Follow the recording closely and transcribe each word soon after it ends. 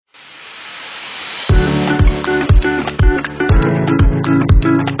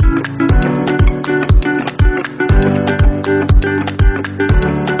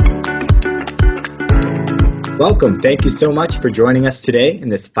Welcome. Thank you so much for joining us today in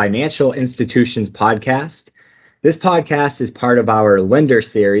this Financial Institutions podcast. This podcast is part of our Lender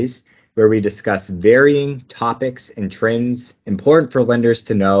series, where we discuss varying topics and trends important for lenders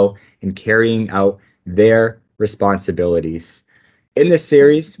to know in carrying out their responsibilities. In this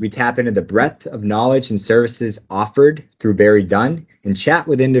series, we tap into the breadth of knowledge and services offered through Barry Dunn and chat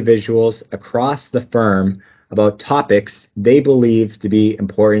with individuals across the firm about topics they believe to be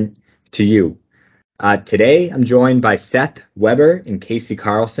important to you. Today, I'm joined by Seth Weber and Casey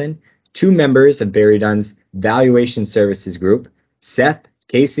Carlson, two members of Barry Dunn's Valuation Services Group. Seth,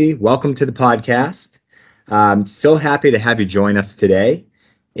 Casey, welcome to the podcast. I'm so happy to have you join us today.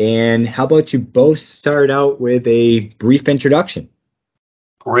 And how about you both start out with a brief introduction?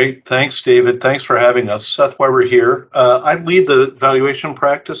 Great. Thanks, David. Thanks for having us. Seth Weber here. I lead the valuation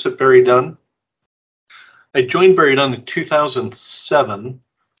practice at Barry Dunn. I joined Barry Dunn in 2007,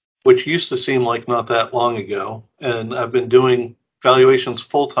 which used to seem like not that long ago. And I've been doing valuations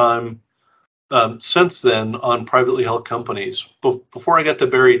full-time since then on privately held companies. Before I got to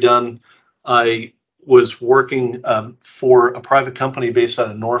Barry Dunn, I was working for a private company based out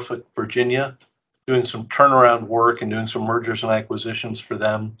of Norfolk, Virginia, doing some turnaround work and doing some mergers and acquisitions for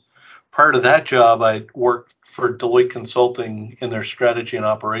them. Prior to that job, I worked for Deloitte Consulting in their strategy and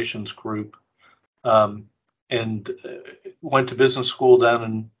operations group, and went to business school down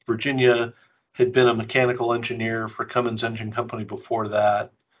in Virginia, had been a mechanical engineer for Cummins Engine Company before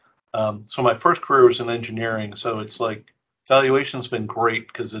that. So my first career was in engineering. So it's like valuation's been great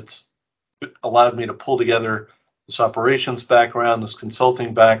because it's allowed me to pull together this operations background, this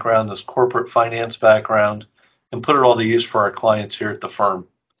consulting background, this corporate finance background, and put it all to use for our clients here at the firm.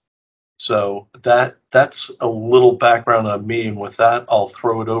 So that's a little background on me. And with that, I'll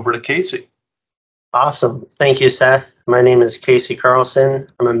throw it over to Casey. Awesome. Thank you, Seth. My name is Casey Carlson.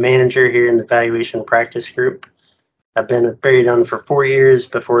 I'm a manager here in the Valuation Practice Group. I've been at Barry Dunn for 4 years.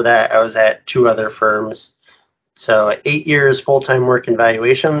 Before that, I was at 2 other firms. So 8 years full-time work in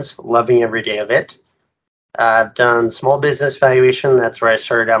valuations, loving every day of it. I've done small business valuation. That's where I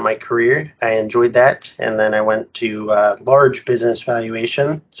started out my career. I enjoyed that. And then I went to large business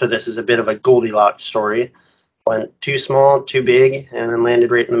valuation. So this is a bit of a Goldilocks story. Went too small, too big, and then landed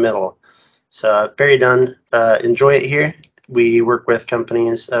right in the middle. So Barry Dunn, enjoy it here. We work with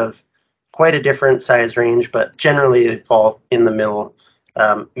companies of quite a different size range, but generally they fall in the middle,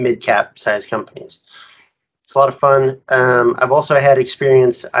 mid-cap size companies. It's a lot of fun. I've also had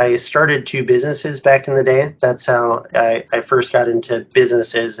experience. I started 2 businesses back in the day. That's how I first got into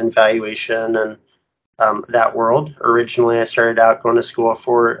businesses and valuation and that world. Originally, I started out going to school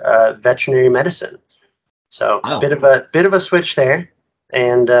for veterinary medicine. So Wow. a bit of a switch there.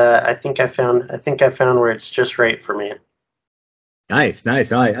 And I think I found where it's just right for me. Nice. No,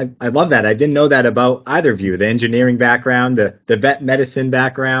 I love that. I didn't know that about either of you, the engineering background, the vet medicine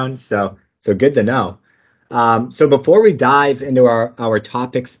background. So good to know. So before we dive into our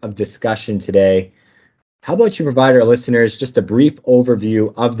topics of discussion today, how about you provide our listeners just a brief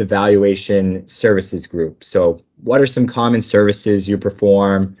overview of the Valuation Services Group? So what are some common services you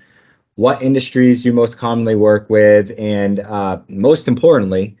perform? What industries you most commonly work with? And most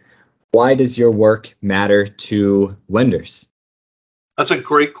importantly, why does your work matter to lenders? That's a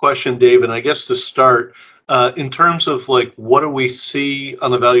great question, Dave. And I guess to start, in terms of like what do we see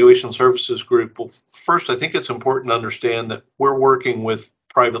on the Valuation Services Group? Well, first, I think it's important to understand that we're working with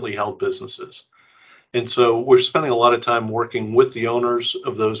privately held businesses. And so we're spending a lot of time working with the owners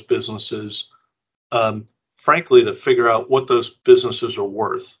of those businesses, frankly, to figure out what those businesses are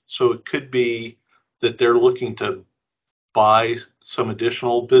worth. So it could be that they're looking to buy some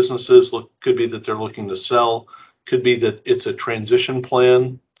additional businesses, could be that they're looking to sell, could be that it's a transition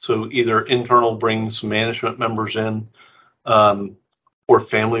plan. So either internal brings management members in or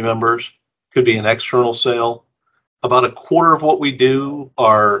family members, could be an external sale. About a quarter of what we do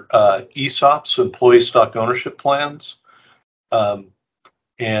are ESOPs, employee stock ownership plans,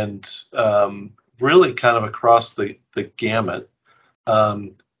 and really kind of across the gamut.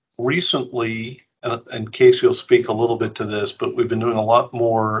 Recently, and Casey will speak a little bit to this, but we've been doing a lot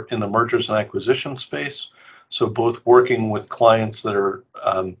more in the mergers and acquisition space. So both working with clients that are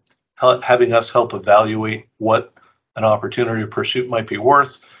having us help evaluate what an opportunity or pursuit might be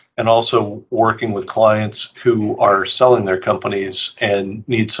worth, and also working with clients who are selling their companies and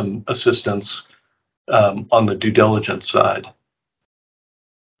need some assistance on the due diligence side.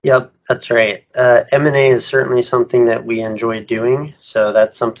 Yep, that's right. M&A is certainly something that we enjoy doing. So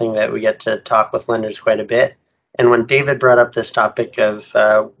that's something that we get to talk with lenders quite a bit. And when David brought up this topic of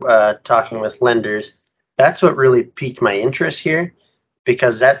talking with lenders, that's what really piqued my interest here.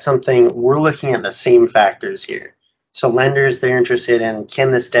 because that's something we're looking at the same factors here. So lenders, they're interested in,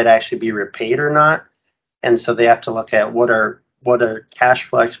 can this debt actually be repaid or not? And so they have to look at what are cash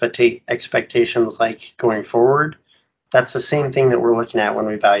flow expectations like going forward. That's the same thing that we're looking at when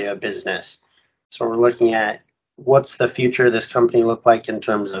we value a business. So we're looking at what's the future of this company look like in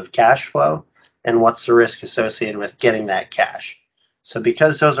terms of cash flow, and what's the risk associated with getting that cash. So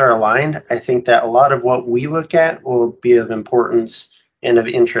because those are aligned, I think that a lot of what we look at will be of importance and of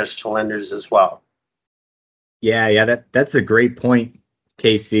interest to lenders as well. Yeah, that's a great point,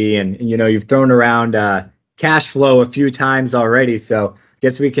 Casey. And you've thrown around cash flow a few times already, so I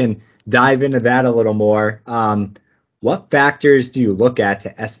guess we can dive into that a little more. What factors do you look at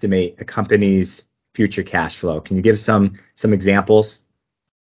to estimate a company's future cash flow? Can you give some examples?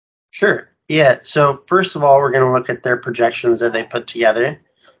 Sure. Yeah. So first of all, we're going to look at their projections that they put together.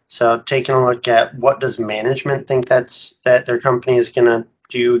 So taking a look at what does management think that their company is going to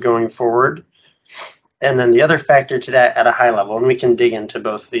do going forward. And then the other factor to that at a high level, and we can dig into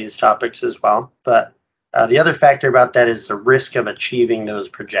both of these topics as well, but the other factor about that is the risk of achieving those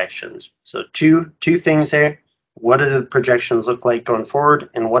projections. So two things there. What do the projections look like going forward,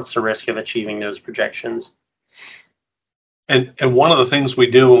 and what's the risk of achieving those projections? And one of the things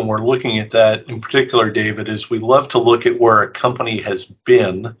we do when we're looking at that in particular, David, is we love to look at where a company has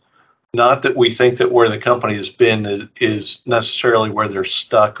been. Not that we think that where the company has been is necessarily where they're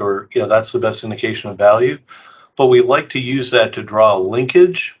stuck or that's the best indication of value. But we like to use that to draw a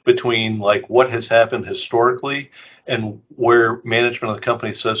linkage between like what has happened historically and where management of the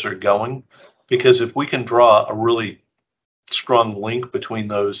company says they're going. Because if we can draw a really strong link between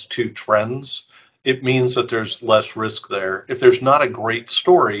those two trends, it means that there's less risk there. If there's not a great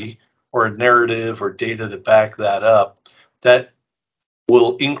story or a narrative or data to back that up, that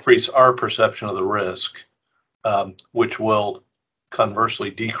will increase our perception of the risk, which will conversely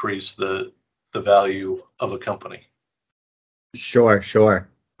decrease the value of a company. Sure. So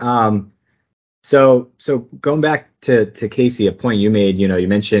going back to Casey, a point you made, you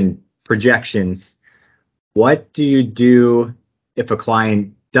mentioned projections. What do you do if a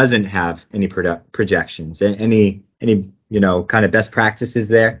client doesn't have any projections? Any kind of best practices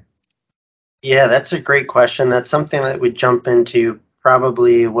there? Yeah, that's a great question. That's something that we jump into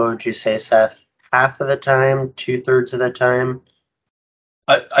probably, what would you say, Seth? Half of the time, 2/3 of the time?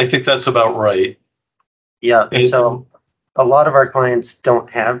 I think that's about right. Yeah. So a lot of our clients don't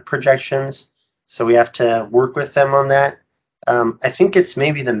have projections, so we have to work with them on that. I think it's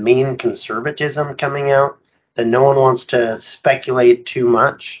maybe the main conservatism coming out that no one wants to speculate too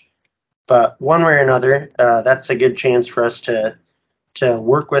much. But one way or another, that's a good chance for us to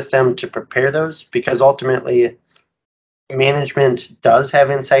work with them to prepare those, because ultimately management does have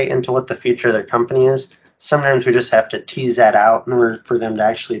insight into what the future of their company is. Sometimes we just have to tease that out in order for them to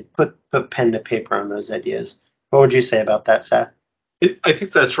actually put pen to paper on those ideas. What would you say about that, Seth? I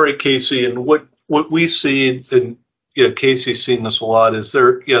think that's right, Casey. And what we see, and Casey's seen this a lot, is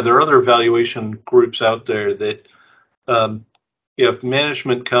there are other valuation groups out there that if the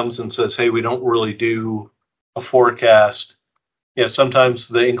management comes and says, hey, we don't really do a forecast, sometimes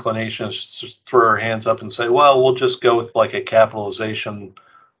the inclination is just throw our hands up and say, well, we'll just go with like a capitalization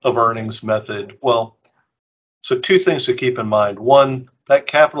of earnings method. Well, so two things to keep in mind. One, that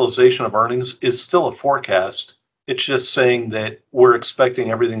capitalization of earnings is still a forecast. It's just saying that we're expecting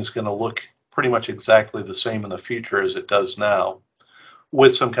everything's going to look pretty much exactly the same in the future as it does now,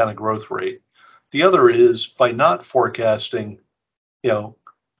 with some kind of growth rate. The other is by not forecasting,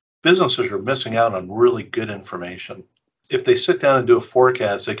 businesses are missing out on really good information. If they sit down and do a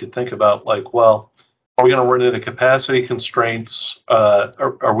forecast, they could think about like, well, are we going to run into capacity constraints?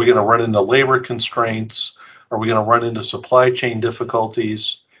 Are we going to run into labor constraints? Are we going to run into supply chain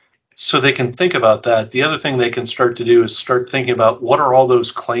difficulties? So they can think about that. The other thing they can start to do is start thinking about what are all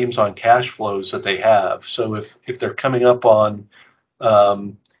those claims on cash flows that they have. So if they're coming up on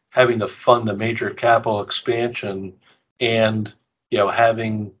having to fund a major capital expansion and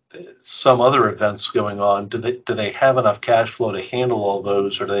having some other events going on, do they have enough cash flow to handle all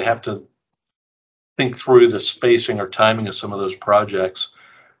those, or do they have to think through the spacing or timing of some of those projects?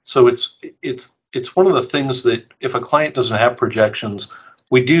 So it's one of the things that if a client doesn't have projections,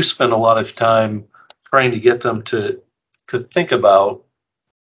 we do spend a lot of time trying to get them to think about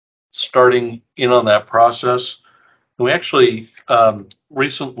starting in on that process. And we actually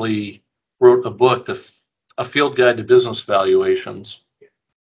recently wrote a book, A Field Guide to Business Valuations.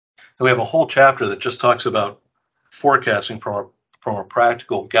 And we have a whole chapter that just talks about forecasting from a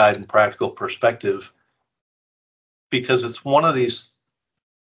practical guide and practical perspective, because it's one of these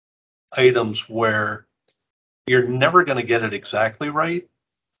items where you're never going to get it exactly right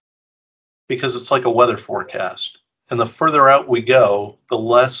because it's like a weather forecast. And the further out we go, the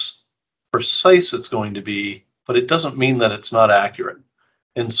less precise it's going to be, but it doesn't mean that it's not accurate.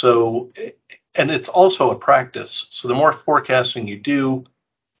 And so, and it's also a practice. So the more forecasting you do,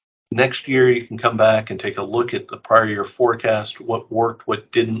 next year you can come back and take a look at the prior year forecast, what worked,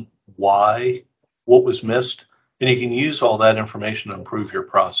 what didn't, why, what was missed, and you can use all that information to improve your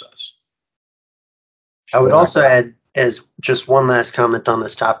process. I would also add, as just one last comment on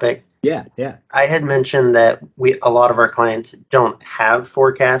this topic. Yeah. I had mentioned that a lot of our clients don't have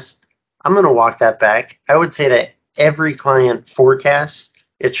forecasts. I'm going to walk that back. I would say that every client forecasts.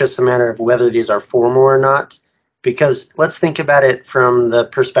 It's just a matter of whether these are formal or not. Because let's think about it from the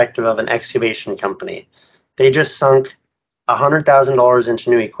perspective of an excavation company. They just sunk $100,000 into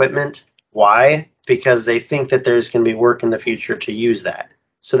new equipment. Why? Because they think that there's going to be work in the future to use that.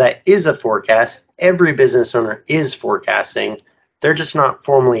 So that is a forecast. Every business owner is forecasting. They're just not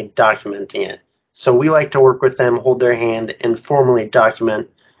formally documenting it. So we like to work with them, hold their hand, and formally document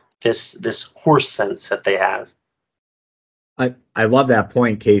this horse sense that they have. I love that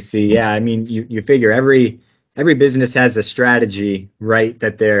point, Casey. Yeah, I mean, you figure every business has a strategy, right,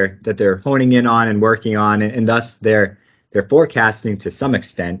 that they're honing in on and working on, and thus they're forecasting to some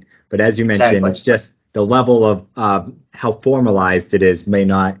extent. But as you mentioned, Exactly. It's just the level of how formalized it is may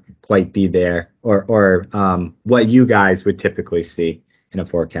not quite be there, or what you guys would typically see in a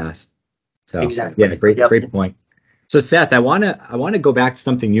forecast. So Exactly. yeah, great point. So Seth, I wanna go back to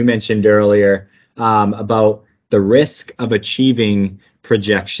something you mentioned earlier about the risk of achieving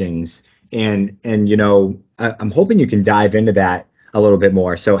projections, and I'm hoping you can dive into that a little bit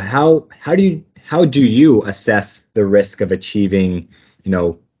more. So how do you assess the risk of achieving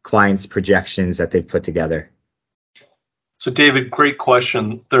clients' projections that they've put together? So David, great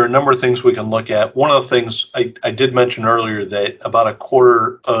question. There are a number of things we can look at. One of the things I did mention earlier that about a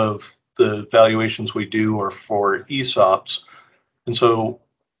quarter of the valuations we do are for ESOPs. And so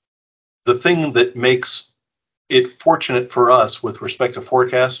the thing that makes it fortunate for us with respect to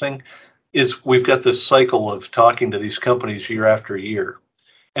forecasting is we've got this cycle of talking to these companies year after year.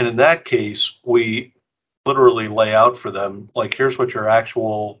 And in that case, we literally lay out for them, like, here's what your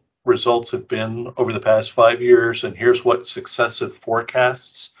actual results have been over the past 5 years, and here's what successive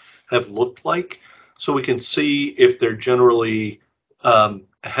forecasts have looked like. So we can see if they're generally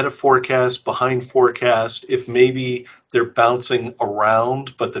ahead of forecast, behind forecast, if maybe they're bouncing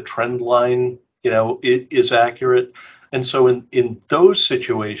around, but the trend line, is accurate. And so in those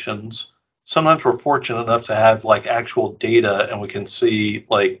situations, sometimes we're fortunate enough to have like actual data, and we can see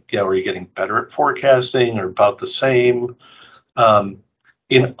like, are you getting better at forecasting or about the same?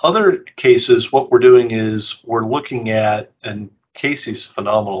 In other cases, what we're doing is we're looking at, and Casey's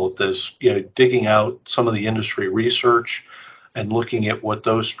phenomenal at this, digging out some of the industry research and looking at what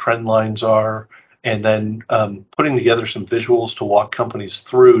those trend lines are, and then putting together some visuals to walk companies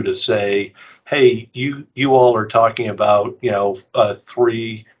through to say, hey, you all are talking about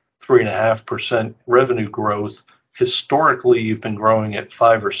 3.5% revenue growth. Historically, you've been growing at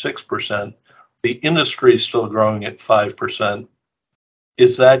 5 or 6%. The industry is still growing at 5%.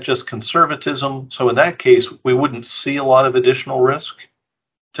 Is that just conservatism? So in that case, we wouldn't see a lot of additional risk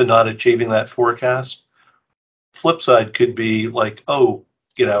to not achieving that forecast. Flip side could be like, all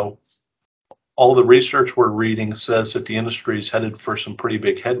the research we're reading says that the industry is headed for some pretty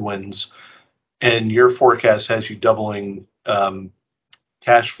big headwinds, and your forecast has you doubling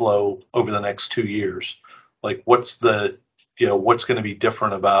cash flow over the next 2 years. Like, what's going to be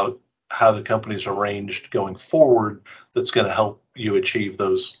different about how the company's arranged going forward that's going to help you achieve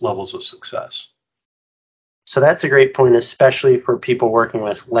those levels of success? So that's a great point, especially for people working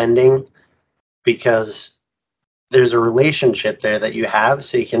with lending, because there's a relationship there that you have,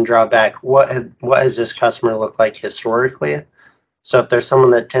 so you can draw back what has this customer looked like historically. So if there's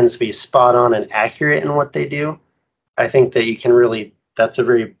someone that tends to be spot on and accurate in what they do, I think that you can really, that's a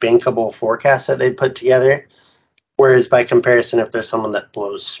very bankable forecast that they put together. Whereas by comparison, if there's someone that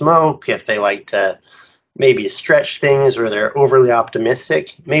blows smoke, if they like to maybe stretch things or they're overly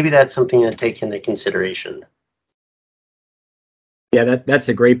optimistic, maybe that's something to take into consideration. Yeah, that's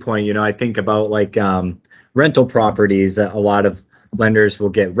a great point. I think about like rental properties. A lot of lenders will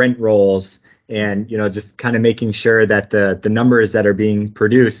get rent rolls, and just kind of making sure that the numbers that are being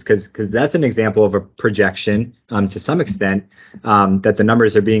produced, because that's an example of a projection to some extent, that the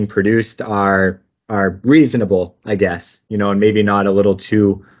numbers are being produced are reasonable, I guess, and maybe not a little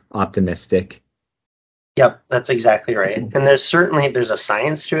too optimistic. Yep, that's exactly right. And there's a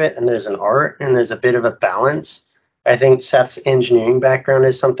science to it, and there's an art, and there's a bit of a balance. I think Seth's engineering background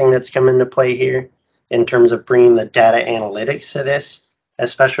is something that's come into play here. in terms of bringing the data analytics to this,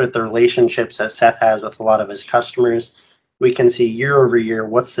 especially with the relationships that Seth has with a lot of his customers. We can see year over year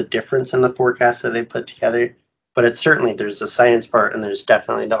what's the difference in the forecast that they put together. But it's certainly, there's the science part and there's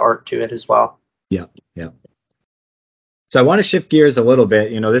definitely the art to it as well. Yeah, yeah. So I want to shift gears a little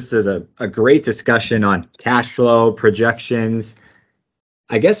bit. This is a great discussion on cash flow projections.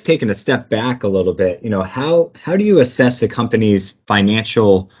 I guess taking a step back a little bit, how do you assess a company's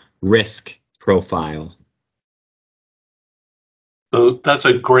financial risk profile? So that's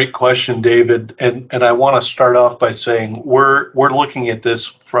a great question, David. And I want to start off by saying we're looking at this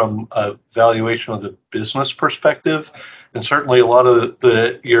from a valuation of the business perspective. And certainly a lot of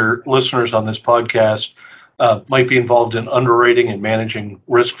your listeners on this podcast might be involved in underwriting and managing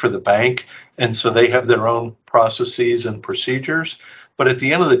risk for the bank. And so they have their own processes and procedures. But at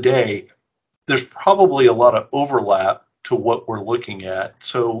the end of the day, there's probably a lot of overlap to what we're looking at.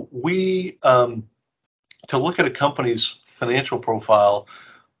 So to look at a company's financial profile,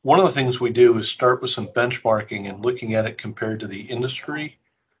 one of the things we do is start with some benchmarking and looking at it compared to the industry.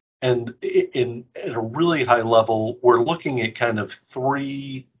 And at a really high level, we're looking at kind of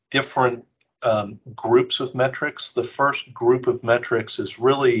three different groups of metrics. The first group of metrics is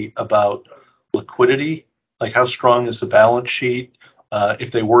really about liquidity, like how strong is the balance sheet?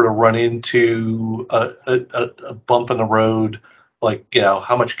 If they were to run into a bump in the road, like,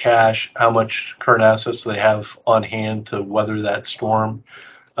 how much cash, how much current assets they have on hand to weather that storm.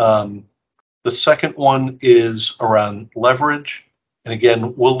 The second one is around leverage. And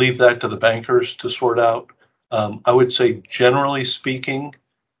again, we'll leave that to the bankers to sort out. I would say, generally speaking,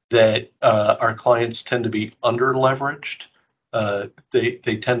 that our clients tend to be under leveraged.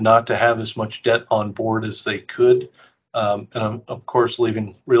 They tend not to have as much debt on board as they could. And I'm, of course,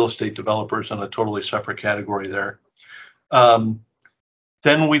 leaving real estate developers in a totally separate category there.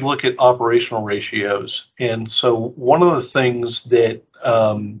 Then we look at operational ratios. And so one of the things that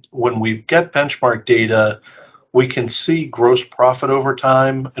when we get benchmark data, we can see gross profit over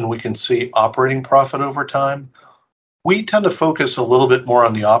time and we can see operating profit over time. We tend to focus a little bit more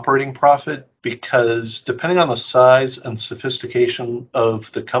on the operating profit because depending on the size and sophistication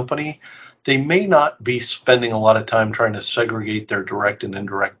of the company, they may not be spending a lot of time trying to segregate their direct and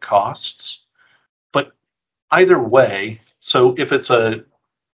indirect costs. But either way, so if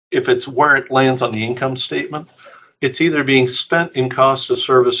it's where it lands on the income statement, it's either being spent in cost of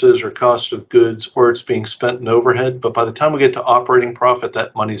services or cost of goods, or it's being spent in overhead. But by the time we get to operating profit,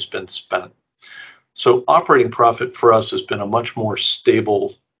 that money's been spent. So operating profit for us has been a much more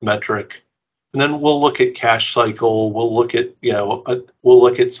stable metric. And then we'll look at cash cycle. We'll look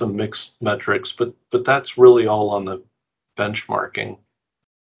at some mixed metrics, but that's really all on the benchmarking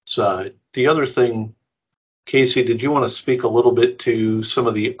side. The other thing, Casey, did you want to speak a little bit to some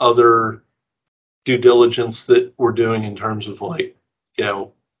of the other due diligence that we're doing in terms of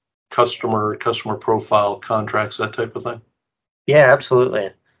customer profile, contracts, that type of thing? Yeah,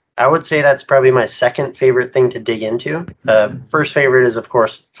 absolutely. I would say that's probably my second favorite thing to dig into. First favorite is, of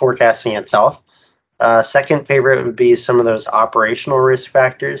course, forecasting itself. Second favorite would be some of those operational risk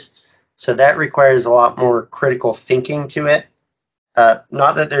factors. So that requires a lot more critical thinking to it.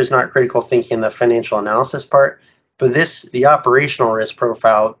 Not that there's not critical thinking in the financial analysis part, but the operational risk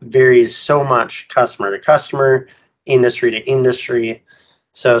profile varies so much customer to customer, industry to industry.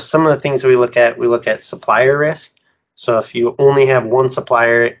 So some of the things we look at supplier risk. So if you only have one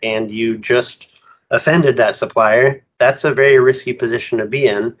supplier and you just offended that supplier, that's a very risky position to be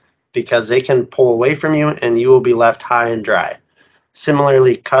in because they can pull away from you and you will be left high and dry.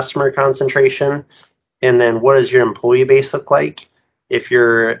 Similarly, customer concentration, and then what does your employee base look like? If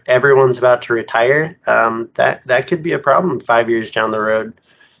everyone's about to retire, that could be a problem 5 years down the road.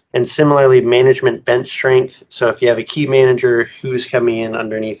 And similarly, management bench strength. So if you have a key manager, who's coming in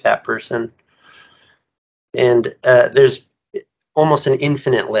underneath that person? And there's almost an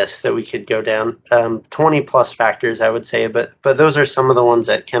infinite list that we could go down, 20 plus factors, I would say. But those are some of the ones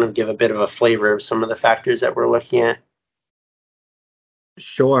that kind of give a bit of a flavor of some of the factors that we're looking at.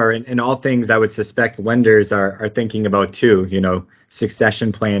 Sure. And all things I would suspect lenders are thinking about too,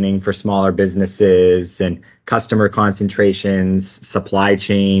 succession planning for smaller businesses and customer concentrations, supply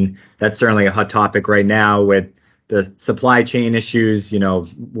chain. That's certainly a hot topic right now with the supply chain issues,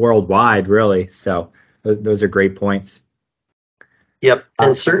 worldwide, really. So those are great points. Yep.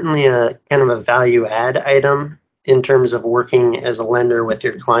 And certainly a kind of a value add item in terms of working as a lender with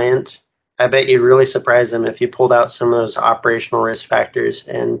your client. I bet you'd really surprise them if you pulled out some of those operational risk factors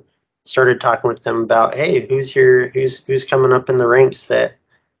and started talking with them about, hey, who's coming up in the ranks that's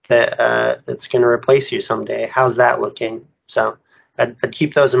going to replace you someday? How's that looking? So I'd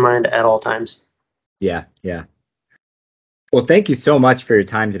keep those in mind at all times. Yeah, yeah. Well, thank you so much for your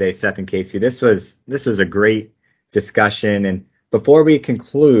time today, Seth and Casey. This was a great discussion. And before we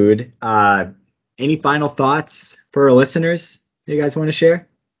conclude, any final thoughts for our listeners you guys want to share?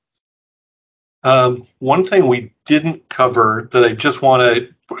 One thing we didn't cover that I just want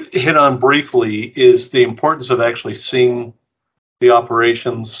to hit on briefly is the importance of actually seeing the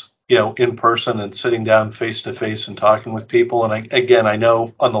operations, in person and sitting down face to face and talking with people. And I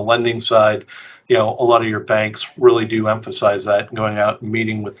know on the lending side, a lot of your banks really do emphasize that, and going out and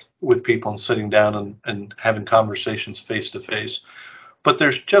meeting with people and sitting down and having conversations face to face. But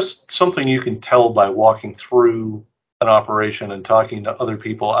there's just something you can tell by walking through an operation and talking to other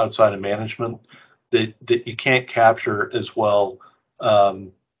people outside of management that you can't capture as well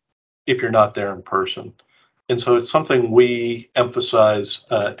if you're not there in person. And so it's something we emphasize.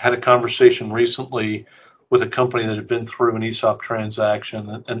 Had a conversation recently with a company that had been through an ESOP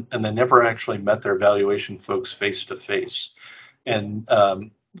transaction, and they never actually met their valuation folks face to face. And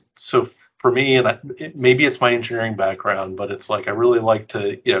so for me, and maybe it's my engineering background, but it's like I really like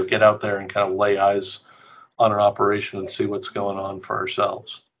to get out there and kind of lay eyes on an operation and see what's going on for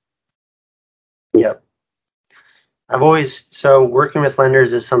ourselves. Yep. So working with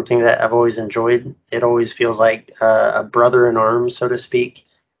lenders is something that I've always enjoyed. It always feels like a brother in arms, so to speak.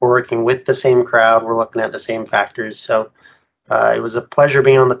 We're working with the same crowd. We're looking at the same factors. So it was a pleasure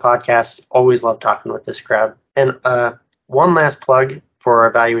being on the podcast. Always love talking with this crowd. And one last plug for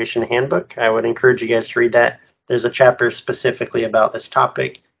our valuation handbook. I would encourage you guys to read that. There's a chapter specifically about this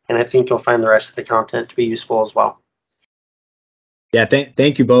topic, and I think you'll find the rest of the content to be useful as well. Yeah,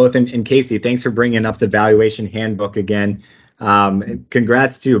 thank you both. And Casey, thanks for bringing up the valuation handbook again.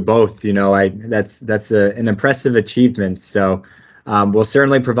 Congrats to you both. That's an impressive achievement. So we'll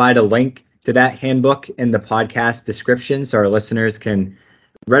certainly provide a link to that handbook in the podcast description so our listeners can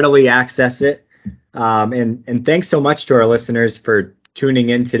readily access it. And thanks so much to our listeners for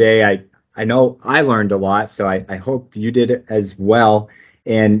tuning in today. I know I learned a lot, so I hope you did as well.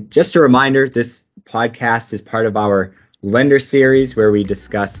 And just a reminder, this podcast is part of our Lender series where we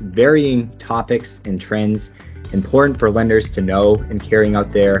discuss varying topics and trends important for lenders to know in carrying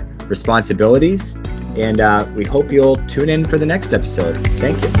out their responsibilities. And we hope you'll tune in for the next episode.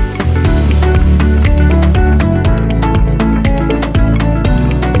 Thank you.